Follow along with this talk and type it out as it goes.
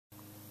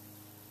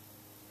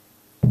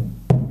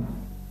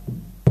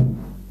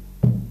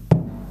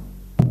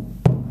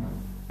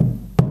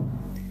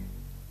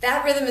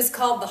That rhythm is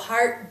called the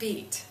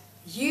heartbeat.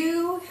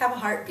 You have a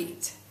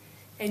heartbeat,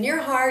 and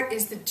your heart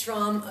is the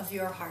drum of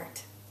your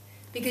heart,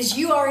 because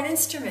you are an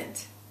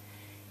instrument.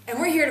 And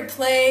we're here to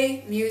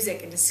play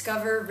music and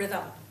discover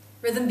rhythm.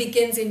 Rhythm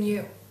begins in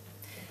you.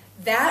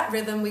 That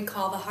rhythm we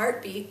call the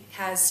heartbeat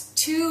has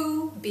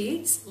two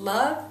beats,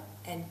 love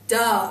and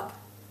dub.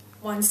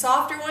 One's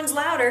softer, one's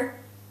louder.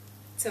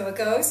 So it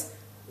goes,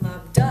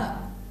 love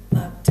dub,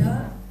 love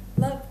dub,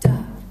 love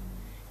dub.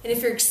 And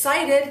if you're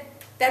excited,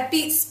 that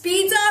beat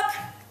speeds up.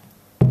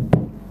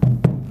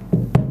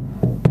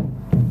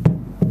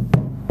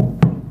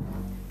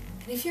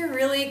 And if you're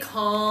really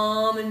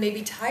calm and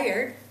maybe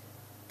tired,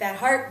 that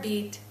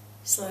heartbeat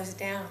slows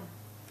down.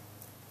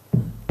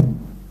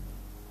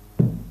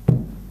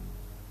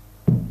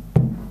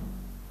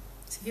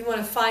 So if you want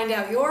to find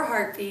out your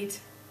heartbeat,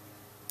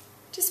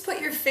 just put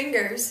your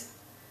fingers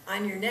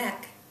on your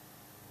neck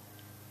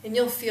and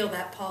you'll feel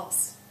that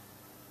pulse.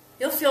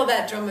 You'll feel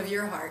that drum of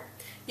your heart.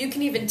 You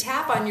can even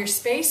tap on your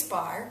space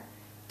bar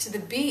to the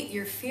beat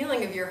you're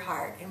feeling of your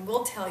heart, and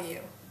we'll tell you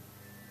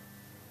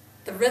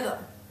the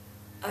rhythm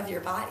of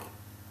your body.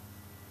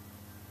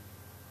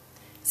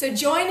 So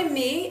join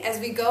me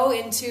as we go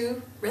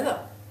into rhythm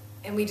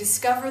and we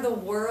discover the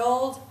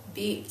world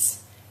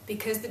beats,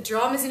 because the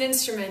drum is an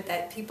instrument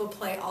that people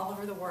play all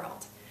over the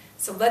world.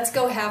 So let's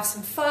go have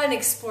some fun,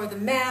 explore the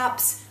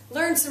maps,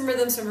 learn some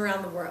rhythms from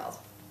around the world.